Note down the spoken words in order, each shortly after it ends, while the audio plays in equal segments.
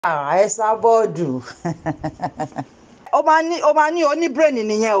Ezabod ó máa ní oní brain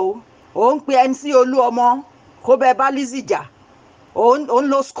nìyẹn o. Ó ń pe MC Oluomo kó bẹ́ẹ̀ bá Lizzy jà. Ó ń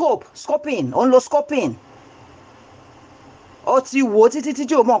lo scoping, ó ń lo scoping. Ó ti wò títí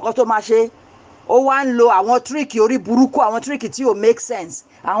tí ò mọ nǹkan tó máa ṣe. Ó wá ń lo àwọn tíríkì orí burúkú, àwọn tíríkì tí ò make sense.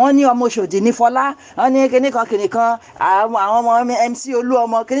 Àwọn ní ọmọ Òṣòdì ní Fọlá, wọ́n ní kìnìkan, àwọn ọmọ MC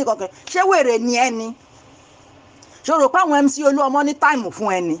Oluomo kìnìkan. Ṣé wèrè ni ẹ ni? Ṣé o rò pé àwọn MC Oluomo ní táìmù fún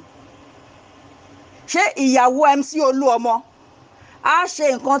ẹ ni? Ṣé ìyàwó MC Oluomo á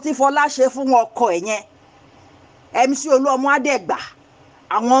ṣe nǹkan tí Fọlá ṣe fún ọkọ ẹ̀ yẹn? MC Oluomo á dẹ̀ gbà,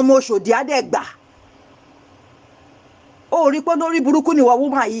 àwọn ọmọ Òṣòdì á dẹ̀ gbà. Ó rí pé olórí burúkú ni ìwọ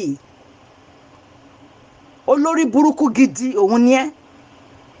woman yìí. Olórí burúkú gidi òun ni ẹ́.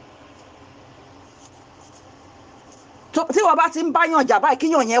 Tí wọ́n bá ti ń báyàn jà báyìí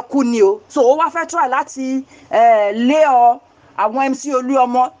kíyàn yẹn kú ni o. So ó wá fẹ́ try láti lé àwọn MC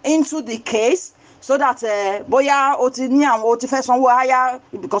Oluomo into the case so that bóyá o ti ní àwọn o ti fẹ́ sanwó háyà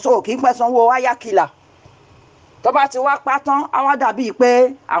because o kì í pẹ́ sanwó háyà killer. Tó bá ti wá pátán á wá dàbí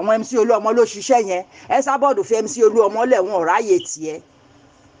pé àwọn MC Oluomo ló ṣiṣẹ́ yẹn. Ezabod fi MC Oluomo lẹ̀ wọn ò ráyè tiẹ̀.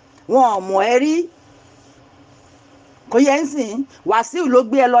 Wọn ò mọ̀ ẹ́ rí. Kò yẹ ń sìn. Wàsíù ló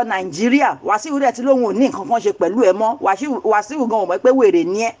gbé ẹ lọ Nàìjíríà. Wàsíù rẹ̀ tí lóun ò ní nǹkan kan ṣe pẹ̀lú ẹ mọ́. Wàsíù gan ò mọ̀ pé wèrè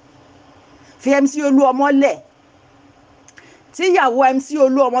ni ẹ́. Fi MC Oluomo lẹ̀. Tí ìyàwó MC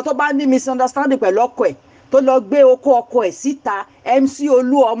Oluomo tó bá ní misunderstanding pẹ̀lú ọkọ ẹ̀ tó lọ gbé okó ọkọ ẹ̀ síta, MC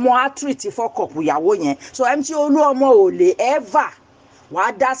Oluomo á treat fọ́kọ̀pù ìyàwó yẹn. So MC Oluomo ò lè ever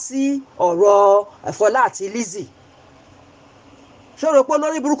wá dá sí ọ̀rọ̀ Fọlá àti Lizzy. Ṣé o rò pé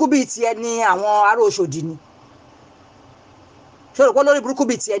olórí burúkú bíi tiẹ̀ ni àwọn ará Òṣòdì ni? Ṣé o rò pé olórí burúkú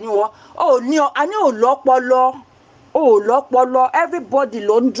bíi tiẹ̀ ni wọ́n? A ní ò lọ́pọlọ. Everybody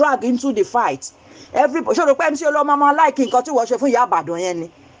ló ń drag into the fight. Ṣé o rò pé MC Oluomo máa láìkí nǹkan tí wọ́n ṣe fún ìyá Ìbàdàn yẹn ni?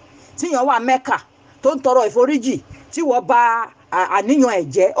 Tíyàn wà Mẹ́kà tó ń tọrọ ìforíjì tí wọ́n bà àníyàn ẹ̀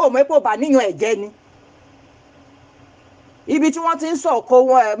jẹ́. Ó mọ̀ pé ó bà àníyàn ẹ̀ jẹ́ ni. Ibi tí wọ́n ti ń sọ òkò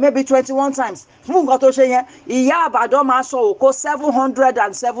wọn maybe 21 times fún nǹkan tó ṣe yẹn, ìyá Ìbàdàn máa sọ òkò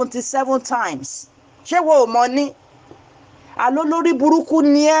 777 times. Ṣé wo ò mọ̀ ni? Àló lórí burúkú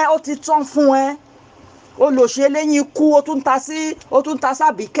ni ẹ́, ó ti tán fún ẹ. Olòṣè lẹ́yìn ikú, ó tún ta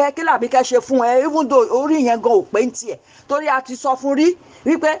sábìkẹ́. Kí làbíkẹ́ ṣe fún ẹ? Even though orí yẹn gan ò pé ń tiẹ̀. Torí a ti sọ fún rí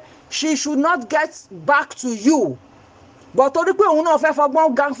wípé she should not get back to you. But torí pé òun náà fẹ́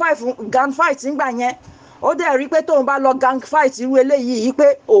fọgbọ́n gang fight ńgbà yẹn. Ó dẹ̀ rí pé tóun bá lọ gang fight irú eléyìí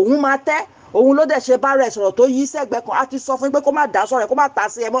pé òun máa tẹ́. Òun ló dẹ̀ ṣe bá rẹ̀ sọ̀rọ̀ tó yí sẹ́gbẹ̀ẹ́ kan. A ti sọ fún pé kó má dá sọ̀rọ̀, kó má ta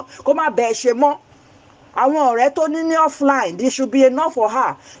sí ẹ mọ́, kó má bẹ̀ ẹ ṣe mọ́. Àwọn ọ̀rẹ́ tó ní offline, they should be enough for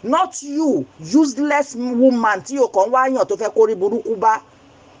her. Not you, useless woman tí o kàn wá yàn tó fẹ́ kórí burúkú bá.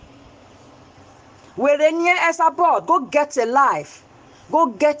 Wèrè ni Ezabod, go get a life. Go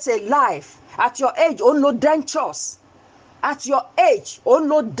get a life. At your age, ó ń lo dentures. At your age, ó ń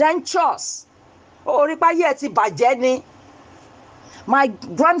lo dentures. Orí páyé ẹ ti bàjẹ́ ni. My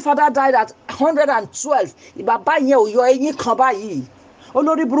grandfather died at 112. Bàbá yẹn ò yọ eyín kan báyìí.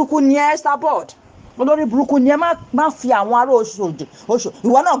 Olórí burúkú ni Ezabod. Olórí burúkú ni ẹ má fi àwọn ará Òṣòdì.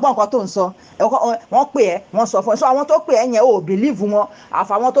 Ìwọ náà gbọ́ nǹkan tó ń sọ. Wọ́n pè ẹ́, wọ́n sọ fún ẹ. So àwọn tó pè ẹ́ yẹn ò believe wọn.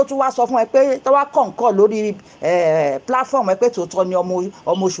 Àfàwọn tó tún wá sọ fún ẹ pé tó wá kọ̀ǹkọ̀ lórí platform ẹ pé tòótọ́ ni ọmọ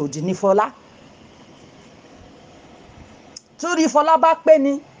Òṣòdì ní Fọlá. Torí Fọlá bá pé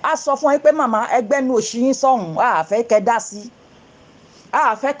ni, a sọ fún ẹ pé màmá ẹgbẹ́ nu òṣì yín sọ̀hún. A fẹ́ kẹ́ dá sí.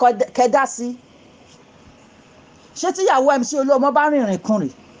 A fẹ́ kẹ́ dá sí. Ṣé tíyàwó MC Oluomo bá rìnrìn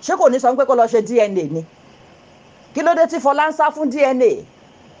kùnrin? Ṣé kò ní sọ pé kó lọ ṣe DNA ni? Kí ló dé tí Fọlá ń sá fún DNA?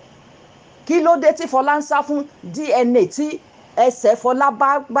 Kí ló dé tí Fọlá ń sá fún DNA tí ẹsẹ̀ Fọlá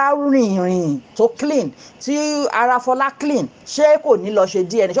bá rìnrìn tó clean, tí ara Fọlá clean? Ṣé kò ní lọ ṣe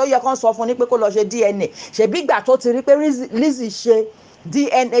DNA? Ṣé ó yẹ kán sọ fún ní pé kó lọ ṣe DNA? Ṣèbí ìgbà tó ti rí pé Lizzy ṣe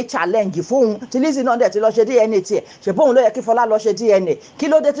DNA challenge fóun tí Lizzy náà dẹ̀ ti lọ ṣe DNA tiẹ̀, ṣe bóun ló yẹ kí Fọlá lọ ṣe DNA? Kí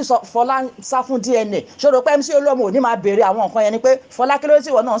ló dé tí Fọlá ń sá fún DNA? Ṣé o rò pé MC Oluomo ò ní máa béèrè àwọn nǹkan yẹn ni pé Fọlá kí ló dé tí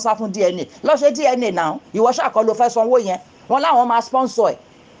ìwọ náà ń sá fún DNA? Lọ ṣe DNA náà. Ìwọ ṣàkọ́ ló fẹ́ sanwó yẹn. Wọ́n láwọn máa sponsor ẹ̀.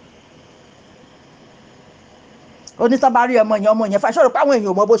 Onítàn bá rí ọmọ yẹn fà. Ṣé o rò pé àwọn èèyàn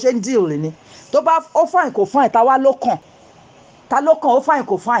ò mọ bó ṣe ń deal ni? Tó bá ó fine kò fine, ta wá ló kàn? Ta ló kàn? Ó fine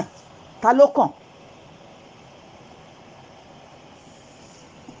kò fine, ta ló kàn?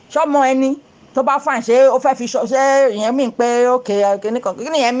 Ṣọmọ ẹni tó bá fine ṣé ó fẹ́ fi ṣe ìyẹn mean pé okay kìnìkan kí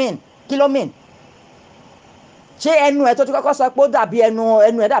ni ìyẹn mean? Kí ló mean? Ṣé ẹnu ẹ tó ti kọ́kọ́ sọ pé ó dàbí ẹnu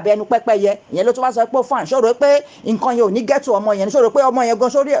ẹ dàbí ẹnu pẹ́pẹ́yẹ, ìyẹn ló tún wá sọ pé ó fine? Ṣé o rò pé nǹkan yẹn ò ní get to ọmọ yẹn ni? Ṣé o rò pé ọmọ yẹn gan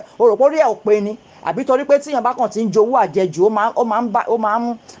sórí ẹ̀ o rò pé orí ẹ̀ ò pé ni? Àbí torí pé tíyàn bá kàn ti ń jowó àjẹjù ó máa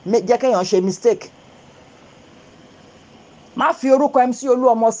ń jẹ́ kéèyàn ṣe mistake? má fi orúkọ MC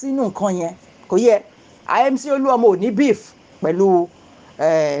Oluomo sínú nǹkan yẹn kò yẹ. MC Oluomo ò ní beef pẹ̀lú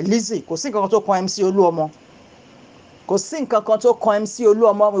Lizzy, kò sí nǹkan kan tó kan MC Oluomo, kò sí nǹkan kan tó kan MC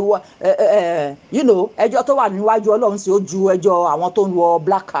Oluomo ìwọ ẹjọ́ tó wà níwájú Ọlọ́run sí ó ju ẹjọ́ àwọn tó ń wọ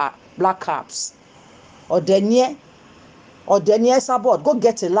black caps. ọ̀dẹ̀ ni ẹ́ Ezabod, go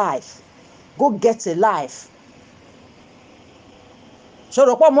get a life, go get a life.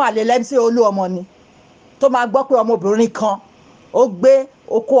 ṣòro pọ̀ mọ́ àlè MC Oluomo ni tó máa gbọ́ pé ọmọbìnrin kan ó gbé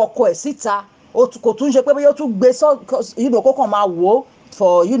okó ọkọ ẹ̀ síta, kò tún ṣe pé bóyá ó tún gbé kó kàn máa wò ó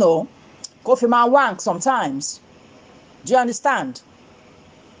for kó fi máa wank sometimes, do you understand?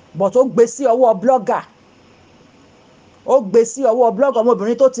 But ó gbé sí ọwọ́ blogger,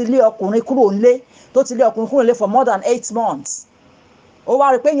 ọmọbìnrin tó ti lé ọkùnrin kúrò nílé for more than 8 months. ó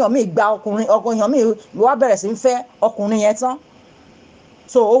wá rí pé èèyàn míì gba èèyàn míì wá bẹ̀rẹ̀ sí ń fẹ́ ọkùnrin yẹn tán.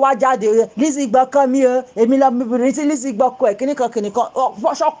 So ó wá jáde, Lizzy gbọ́kọ́ mi o, èmi lọ́mọbìnrin tí Lizzy gbọ́kọ́ ẹ̀ kíníkan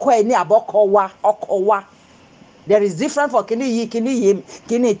ṣọ́kọ ẹ̀ ní àbọ̀kọ wa. There is different for kíní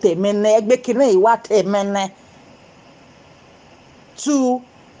tèmi ní ẹgbẹ́ kíní ìwà tèmi ní to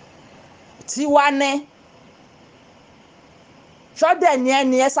tiwa ní. ṣọ́dẹ̀ ni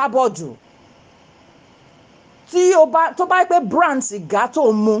ẹni Ezabod tó bá pé brand sìgá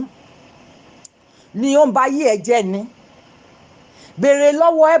tó mú ni ó ń bá yí ẹ̀jẹ̀ ni. Béèrè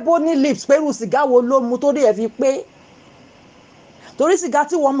lọ́wọ́ Ebony Lips pé irú sìgá wo ló mu torí ẹ̀ fi pé, torí sìgá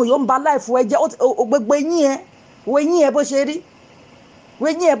tí wọ́n mu yóò ń ba láìfù ẹ jẹ́. gbogbo eyín ẹ bó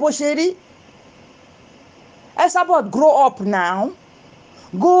ṣe rí. Ezabod, grow up now,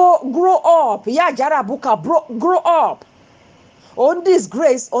 grow up. Ìyá àjàrà bùkà, grow up. On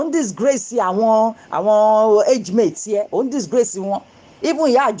disgrace àwọn age mates yẹ, on disgrace wọn. Even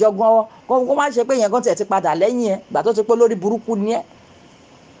ìyá àjọgbọ́n kó má ṣe pé yẹn gan tiẹ̀ ti padà lẹ́yìn ẹ̀ gbà tó ti pé lórí burúkú ni ẹ̀.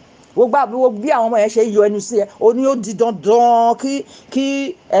 Wo bí àwọn ọmọ yẹn ṣe yọ ẹnu sí ẹ, ó ní ó di dandan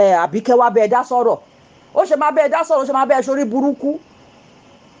kí Àbíkẹ́ wá bẹ́ẹ̀ dá sọ̀rọ̀. Ó ṣe máa bẹ́ẹ̀ dá sọ̀rọ̀, ó ṣe máa bẹ́ẹ̀ sórí burúkú.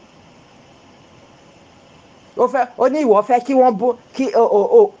 ó ní ìwọ fẹ́ kí wọ́n bó kí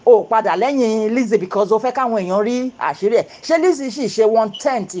o padà lẹ́yìn Lizzy because ó fẹ́ káwọn èèyàn rí àṣírí ẹ̀. Ṣé Lizzy sì ṣe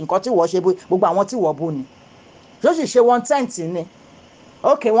 1/10 nǹkan tí wọ́n ṣe gbogbo àwọn tí wọ́n bó ni? Ṣó sì ṣe 1/10 ni?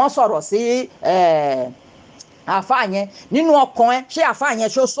 Ok, wọ́n sọ̀rọ̀ sí àfáà yẹn nínú ọkàn ẹ, ṣé àfáà yẹn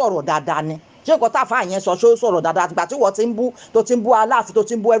ṣó sọ̀rọ̀ dáadáa ni? Ṣé nǹkan tá àfáà yẹn sọ ṣó sọ̀rọ̀ dáadáa? Àtìgbà tí wọ́n ti ń bú, tó ti ń bú Aláàfin, tó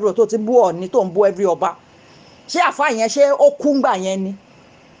ti ń bú every, tó ti ń bú Ọ̀ọ̀ni, tó ń bú every ọba, ṣé àfáà yẹn ṣé ó kú ńgbà yẹn ni?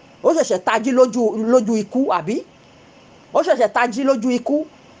 Ó ṣẹ̀ṣẹ̀ tají lójú ikú àbí? Ó ṣẹ̀ṣẹ̀ tají lójú ikú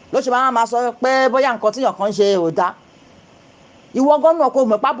ló ṣe máa sọ pé bóyá nǹkan tíyàn kan ṣe ò dáa. Ìwọ gọ́nà kò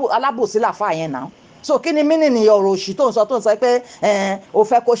mọ̀ pábò alábòsí làfáà yẹn náà. So kí ni mínì ní ọ̀rọ̀ òṣì tó ń sọ pé o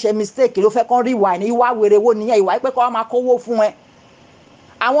fẹ́ kó ṣe mistake, ló fẹ́ kán rí ìwà ní ìwà wèrè wo nìyẹn? Ìwà pé kó máa kówó fún ẹ.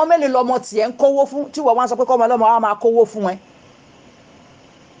 Àwọn mélòó lọmọ tiẹ̀ ń kówó fún tí wọ́n wá sọ pé kọ́ ọmọ ọlọ́mọ wa máa kówó fún ẹ?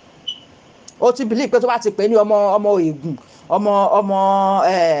 Ó ti believe pé tó bá ti pè ní ọmọ ègùn, ọmọ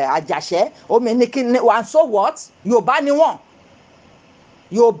àjàṣẹ́, omi ní kí ni wà, so what? Yorùbá ni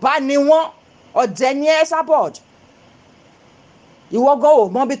wọ́n, ọ̀dẹ̀ ni Ezabod. Ìwọ gan ò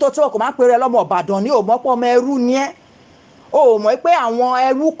mọ bí tó kò máa ń pèrè lọ́mọ Ìbàdàn ní ò mọ̀ pé ọmọ ẹrú ni ẹ́. O mọ̀ pé àwọn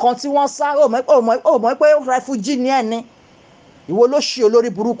ẹrú kan tí wọ́n sá, o mọ̀ pé refugee ni ẹ́ ni. Ìwọ ló ṣe olórí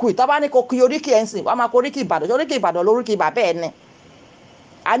burúkú yìí. Tó bá ní kó kí oríkì ẹ̀ ń sìn, wàá máa kó oríkì Ìbàdàn, oríkì Ìbàdàn lóríkì bàbá ẹ̀ ni.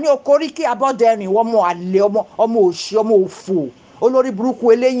 Àní o kó oríkì Abọ́dẹrìn, ìwọ ọmọ àlè, ọmọ òṣì, ọmọ òfò, olórí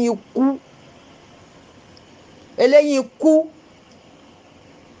burúkú eléyìn ikú.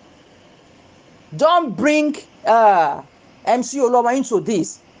 Don't bring MC Oluomo into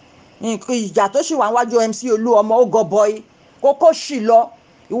this. Ìjà tó ṣì wà níwájú MC Oluomo ó gọbọi, kókó ṣì lọ.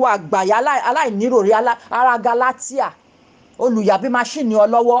 Ìwọ àgbàyà aláìníròrí ara Galatia, olùyàbí máṣíìnì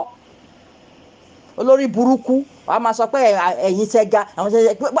ọlọ́wọ́, olórí burúkú. Wàá máa sọ pé ẹ̀yin tẹ́ ga, àwọn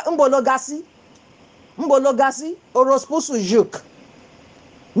tẹ́ ga, ńbo ló ga sí? Orospusu juk.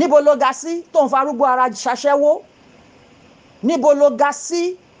 Níbo ló ga sí tó ń farúgbó ara ṣaṣẹ́wó? Níbo ló ga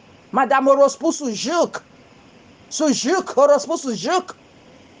sí Madame Orospusu juk? Orospusu juk.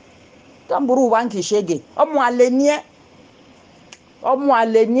 Tamburu wa ń kì í ṣege. Ọmọ àlè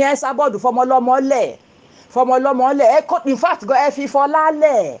ni ẹ́ Ezabod, fọmọlọ́mọ lẹ̀. In fact gan ẹ fi Fọlá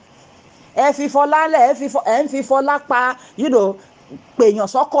lẹ̀. Ẹ ń fi Fọlá pa, pèèyàn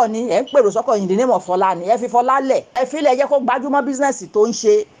sọ́kọ̀ ni, ẹ ń pèrò sọ́kọ̀ yìí ní mọ̀ Fọlá ni. Ẹ fi Fọlá lẹ̀. Ẹ fi lẹ̀, ẹ jẹ́ kó gbájúmọ́ bísínẹ́sì tó ń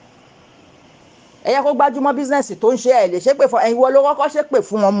ṣe. Ẹ lè ṣépè fún ìwọ ló kọ́kọ́ ṣépè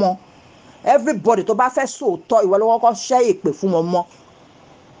fún ọmọ. Everybody tó bá fẹ́ sòótọ́, ìwọ ló kọ́kọ́ ṣẹ́ èpè fún ọmọ.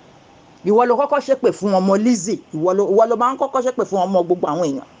 Ìwọ ló kọ́kọ́ ṣépè fún ọmọ Lizzy. Ìwọ ló máa ń kọ́kọ́ ṣépè fún ọmọ gbogbo àwọn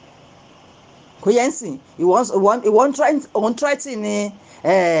èèyàn. Kò yẹn ń sìn, ìwọ ń tẹ́tì ní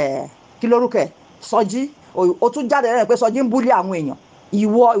kí lórúkọ ẹ̀ Sọjí, o tún jáde lẹ́yìn pé Sọjí ń búlì àwọn èèyàn.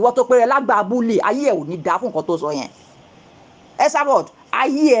 Ìwọ tó péré lágbà búlì, ayé ẹ̀ ò ní dá fún nǹkan tó sọ yẹn. Ezabod,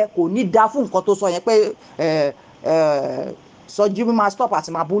 ayé ẹ̀ kò ní dá fún nǹkan tó sọ yẹn pé Sọjí máa stop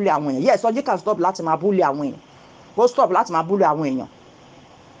àti máa búlì àwọn èèyàn. Yes, Sọjí can stop láti máa búlì àwọn èèyàn. Kó stop láti máa búlì àwọn èèyàn.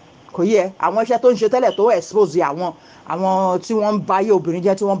 Kò yẹ àwọn iṣẹ́ tó ń ṣe tẹ́lẹ̀ tó expose àwọn tí wọ́n ń báyé obìnrin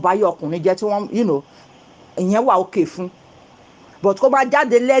jẹ́, tí wọ́n ń báyé ọkùnrin jẹ́, tí wọ́n ìyẹn wà okay fún. But kó bá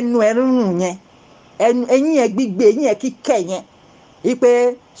jáde lẹ́nu ẹ̀rùn yẹn, ẹ̀yìn yẹn gbígbé, ẹ̀yìn yẹn kíkẹ́ yẹn,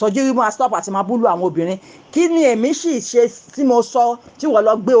 wípé Sọjí máa stop àti máa búlù àwọn obìnrin. Kí ni èmi sì ṣe tí mo sọ tí wọ́n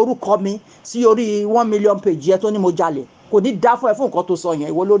lọ gbé orúkọ mi sí orí 1 million page yẹn tó ní mo jalè? Kò ní dá fún ẹ fún nǹkan tó sọ yẹn,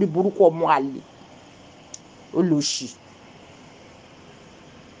 ìwọ lórí burúkú ọmọ àlè olóṣì.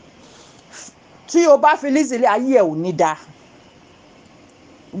 Tí o bá fi Lizzy lé, ayé ẹ̀ ò ní dá.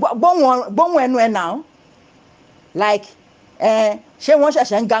 Gbóhùn ẹnu ẹ̀ náà, like ṣé wọ́n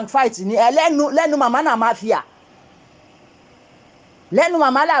ṣẹ̀ṣẹ̀ ń gang fight ni? Lẹ́nu màmá náà mafia, lẹ́nu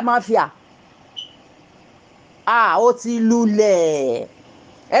màmá náà mafia. Ó ti lulẹ̀.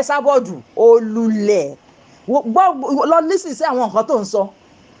 Ezabod, ó lulẹ̀. Lọ Lizzy sí àwọn nǹkan tó ń sọ.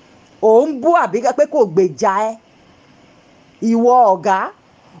 Ò ń bú Àbíkẹ́ pé kò gbèjà ẹ. Ìwọ ọ̀gá,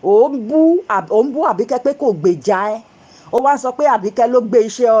 ò ń bú Àbíkẹ́ pé kò gbèjà ẹ. Ó wá sọ pé Àbíkẹ́ ló gbé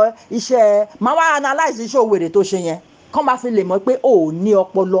iṣẹ́ máa wá analyze iṣẹ́ òwèrè tó ṣe yẹn. Kán bá fi lè mọ̀ pé ò ní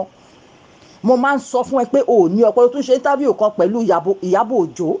ọpọlọ. Mo máa ń sọ fún ẹ pé ò ní ọpọlọ. Tún ṣe interview kan pẹ̀lú Ìyábọ̀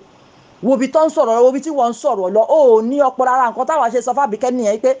Òjó. Wo bí tó ń sọ̀rọ̀ lọ, wo bí tí wọ́n ń sọ̀rọ̀ lọ. Ò ní ọpọlọ. Ara nǹkan táwa ṣe sọ fún Àbíkẹ́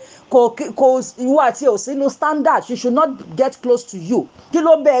nìyẹn pé kò ìwọ àti ò sínú standard. She should not get close to you. Kí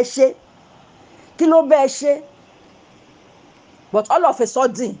ló bẹ́ẹ̀ ṣe? Kí ló bẹ́ẹ̀ ṣe? But all of a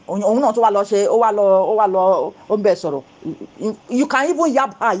sudden, òun náà tó wá lọ ṣe, ó ń bẹ sọ̀rọ̀. You can even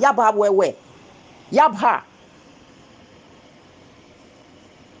yab her wẹ́wẹ́. Yab her.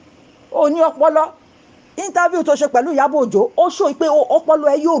 Ó ní ọpọlọ. Interview tó ṣe pẹ̀lú Ìyábọ̀ Òjó, ó show pé ọpọlọ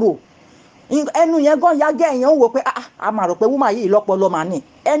ẹ yòrò. Ẹnu yẹn gan ya gẹ́ èèyàn ń wò pé a máa rò pé woman yìí lọ́pọlọ mà ní.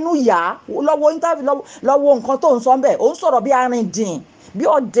 Ẹnu yà lọ́wọ́ interview lọ́wọ́ nǹkan tó ń sọ bẹ́ẹ̀. Ó ń sọ̀rọ̀ bí arìndìn, bí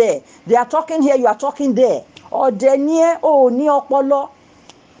ọ̀dẹ̀. They are talking here, you are talking there. Ọ̀dẹ̀ ni ẹ́, ò ní ọpọlọ.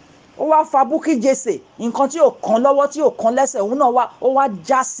 Ó wá fa Bukky Jesse, nǹkan tí ò kàn lọ́wọ́, tí ò kàn lẹ́sẹ̀, òun náà ó wá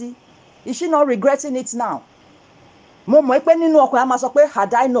já sí. Is she not regretting it now? Mo mọ̀ pé nínú ọkàn á máa sọ pé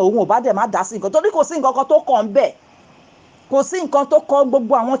had I know, òun ò bá dẹ̀ má dá sí nǹkan. Torí kò sí nǹkan kan tó kàn bẹ́ẹ̀. Kò sí nǹkan tó kàn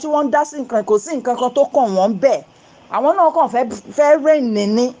gbogbo àwọn tí wọ́n ń dá sí nǹkan. Kò sí nǹkan kan tó kàn wọ́n bẹ́ẹ̀. Àwọn náà kàn fẹ́ reign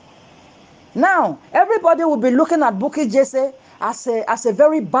ni. Now, everybody will be looking at Bukky Jesse as a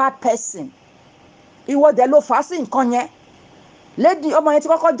very bad person. Ìwọ dẹ̀ ló fà á sí nǹkan yẹn. Lady ọmọ yẹn ti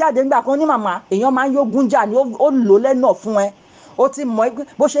kọ́kọ́ jáde nígbà kan ní màmá, èèyàn máa ń yógun jà ni ó lò lẹ́nà fún ẹ. Ó ti mọ̀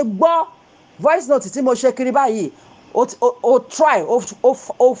bó ṣe gbọ́ voice note tí mo ṣe kiri báyìí. Ó try,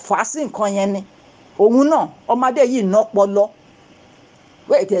 ó fà á sí nǹkan yẹn ni. Òun náà, ọmọdé yìí ná pọlọ.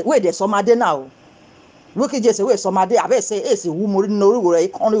 Wéèdè sọmadé náà o. Bukky Jesse wéè sọmadé, àbẹ́sẹ̀ èsì wú mo rí nínú oríwo rẹ̀,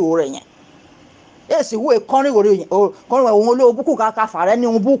 ìkànnìwò rẹ̀ yẹn. Èsì wú ìkànnìwò rẹ̀ yẹn. Òun olówó búkùn kàkà fàrẹ́ ní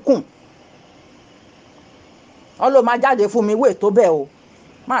òun búkùn. Ọlọ́ máa jáde fún mi wéè tó bẹ́ẹ̀ o.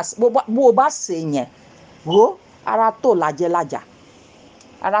 Bó o bá ṣe yẹn, wo ara tó làjẹ lájà.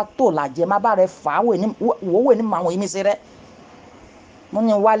 Ara tó làjẹ má bá rẹ fà á wò ní màwọn ìmísí rẹ. Mo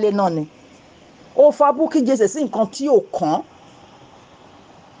ní wálé náà ni. Ó fa Bukky Jesse sí nǹkan tí ò kàn.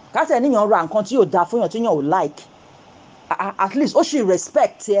 Kásẹ̀ níyàn ra nǹkan tí ò da fún yàn tí yàn ò like. At least ó sì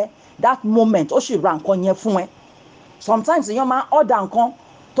respect ẹ that moment, ó sì ra nǹkan yẹn fún ẹ. Sometimes èèyàn máa order nǹkan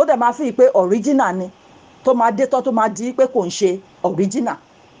tó dẹ̀ máa fi pé original ni. Tó máa dé tán tó máa di pé kò ń ṣe original.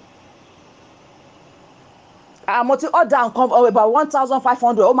 Mo ti order nǹkan about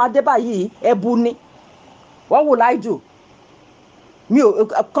 1,500, ó máa dé báyìí ẹbu ni. What will I do?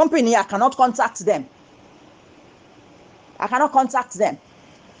 Company, I cannot contact them. I cannot contact them.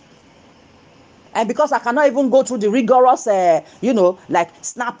 And because I cannot even go through the rigorous, like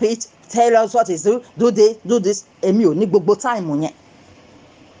snap it, tell us what is do this. Èmi ò ní gbogbo time yẹn.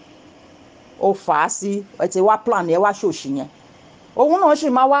 Ó fà á sí, ẹ ti wá plan ẹ wá ṣòṣì yẹn. Òun náà ṣì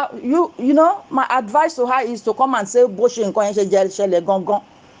máa wá, my advice to her is to come and say bó ṣe nǹkan yẹn ṣe ṣẹlẹ̀ gangan.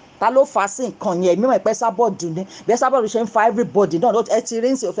 Ta ló fà á sí nǹkan yẹn? Mímọ̀ pé Ezabod ni. Bí Ezabod ṣe ń fa everybody náà, ẹ ti rí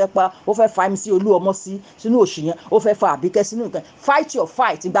ń sè ó fẹ́ fa MC Oluomo sínú òṣì yẹn, ó fẹ́ fa Àbíkẹ́ sínú nǹkan. Fight your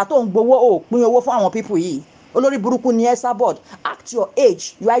fight. Ìgbà tó ń gbowó, ó pín owó fún àwọn people yìí. Olórí burúkú ni Ezabod. Act your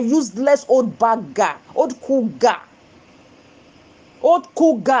age. You are useless old bagger, old cougar.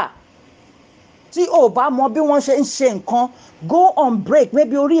 Tí o bá mọ bí wọ́n ṣe ń ṣe nǹkan, go on break.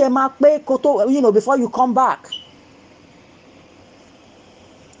 Maybe orí ẹ máa pé kó tó, before you come back.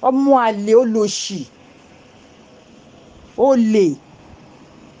 Ọmọ àlè olóṣì. Olè.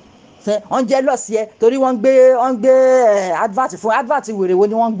 fẹ́ wọ́n jealous ẹ torí wọ́n gbé advert fún ẹ. Advert wèrè wo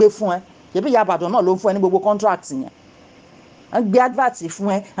ni wọ́n gbé fún ẹ? ṣebí ìyá Ìbàdàn náà ló ń fún ẹ ní gbogbo contract yẹn. wọ́n gbé advert fún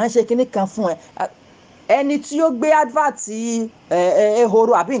ẹ, wọ́n ṣe kinní kan fún ẹ. ẹni tí ó gbé advert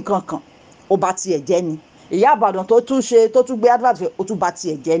ehoro àbí nǹkan kan ó bá tiẹ̀ jẹ́ ni. ìyá Ìbàdàn tó tún gbé advert ó tún bá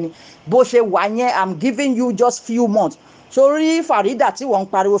tiẹ̀ jẹ́ ni. bó ṣe wà yẹn, I'm giving you just few months. sórí Farida tí wọ́n ń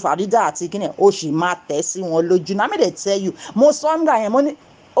pariwo Farida àti kíni ó sì máa tẹ̀ sí wọn lójú. na me dey tell you, mo sọ ń gbà yẹn mo ní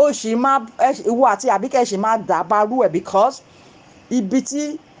ó sì máa ìwọ àti Àbíkẹ́ sì máa dàbàrú ẹ̀, because ibi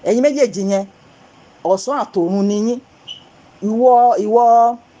tí ẹ̀yin méjèèjì yẹn ọ̀sán àtòrun ni yín.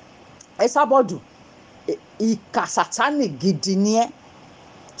 ìwọ Ezabod ìkà sátánì gidi ni ẹ́.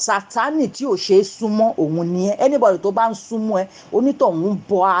 sátánì tí ò ṣe é súnmọ́ òun ni ẹ́. anybody tó bá ń súnmọ́ ẹ onítọ̀hún ń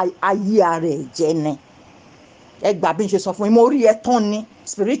bọ ayé ara ẹ̀ jẹ́ ni. ẹ gbà bí n ṣe sọ fún yín, mo rí ẹ tán ni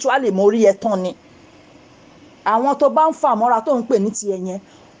spiritually, mo rí ẹ tán ni. àwọn tó bá ń fà mọ́ra tó ń pè ní tiẹ̀ yẹn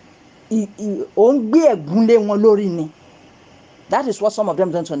ò ń gbé ẹ̀gún lé wọn lórí ni. that is what some of them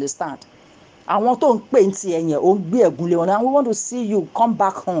don't understand. àwọn tó ń pè ní tiẹ̀ yẹn ò ń gbé ẹ̀gún lé wọn. and we want to see you come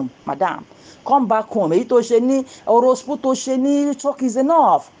back home, madam. come back home. èyí tó ṣe ní orospu tó ṣe ní talk is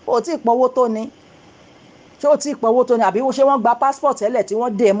enough. ó tí ì pọ̀wó tó ni. ṣé ó tí ì pọ̀wó tó ni àbí ṣé wọ́n gba passport tẹ́lẹ̀ tí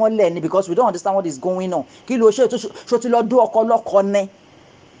wọ́n dé ẹ mọ́lẹ̀ ni, because we don't understand what is going on. kí ló ṣe ṣó ti lọ dún ọkọ lọ́kọ ni.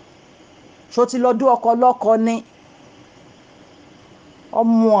 ṣó ti lọ dún ọkọ lọ́kọ ni.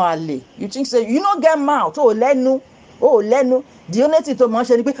 ọmọ àlè, you think say you no get mouth, ó lẹ́nu. the only thing tó mọ̀ ń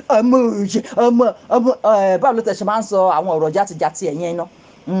ṣe ni pé ọmọ òòṣè ọmọ báwo ló tẹ̀ ṣe máa ń sọ àwọn ọ̀rọ̀ játijàti ẹ̀yẹn iná.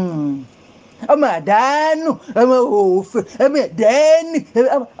 ọmọ àdánù, ọmọ òfò, ọmọ àdánù,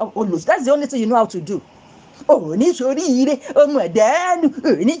 olùsí. that's the only thing you know how to do. nítorí ire ọmọ àdánù,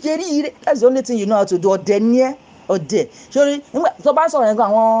 nítorí ire. that's the only thing you know how to do. ọ̀dẹ̀ ni ẹ́, ọ̀dẹ̀. sórí nígbà tó bá sọ̀rọ̀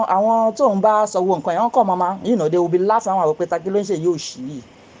nǹkan àwọn tó ń bá sọ̀wọ́ nǹkan yẹn wọ́n kọ́ mama, they will be laughing àwọn àwòpẹ́ta kí ló ń ṣe yóò ṣì yìí,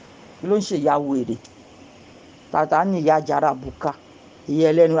 kí ló ń ṣe ìyá wèrè. tata ní ìyá jara buka, ìyá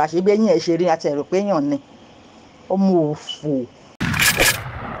ẹlẹ́nu àṣebẹ́yìn ẹ̀ ṣe rí àti ẹ̀rọ péyàn ni. ọmọ òfò.